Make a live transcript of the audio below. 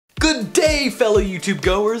Good day, fellow YouTube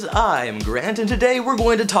goers. I am Grant, and today we're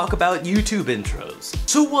going to talk about YouTube intros.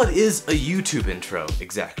 So what is a YouTube intro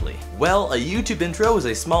exactly? Well, a YouTube intro is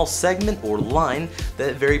a small segment or line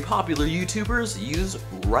that very popular YouTubers use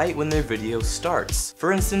right when their video starts.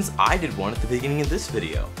 For instance, I did one at the beginning of this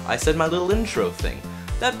video. I said my little intro thing.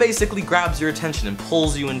 That basically grabs your attention and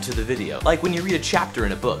pulls you into the video. Like when you read a chapter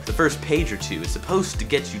in a book, the first page or two is supposed to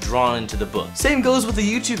get you drawn into the book. Same goes with a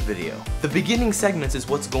YouTube video. The beginning segments is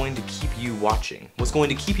what's going to keep you watching, what's going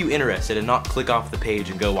to keep you interested and not click off the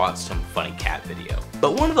page and go watch some funny cat video.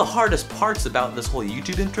 But one of the hardest parts about this whole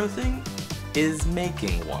YouTube intro thing is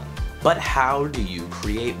making one. But how do you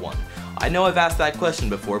create one? I know I've asked that question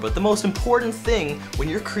before, but the most important thing when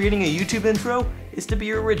you're creating a YouTube intro is to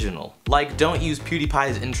be original. Like, don't use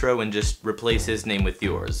PewDiePie's intro and just replace his name with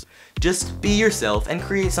yours. Just be yourself and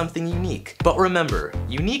create something unique. But remember,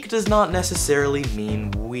 unique does not necessarily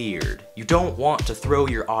mean weird. You don't want to throw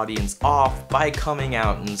your audience off by coming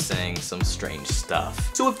out and saying some strange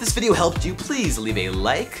stuff. So if this video helped you, please leave a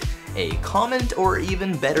like, a comment, or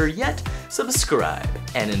even better yet, subscribe.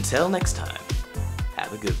 And until next time,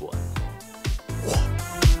 have a good one.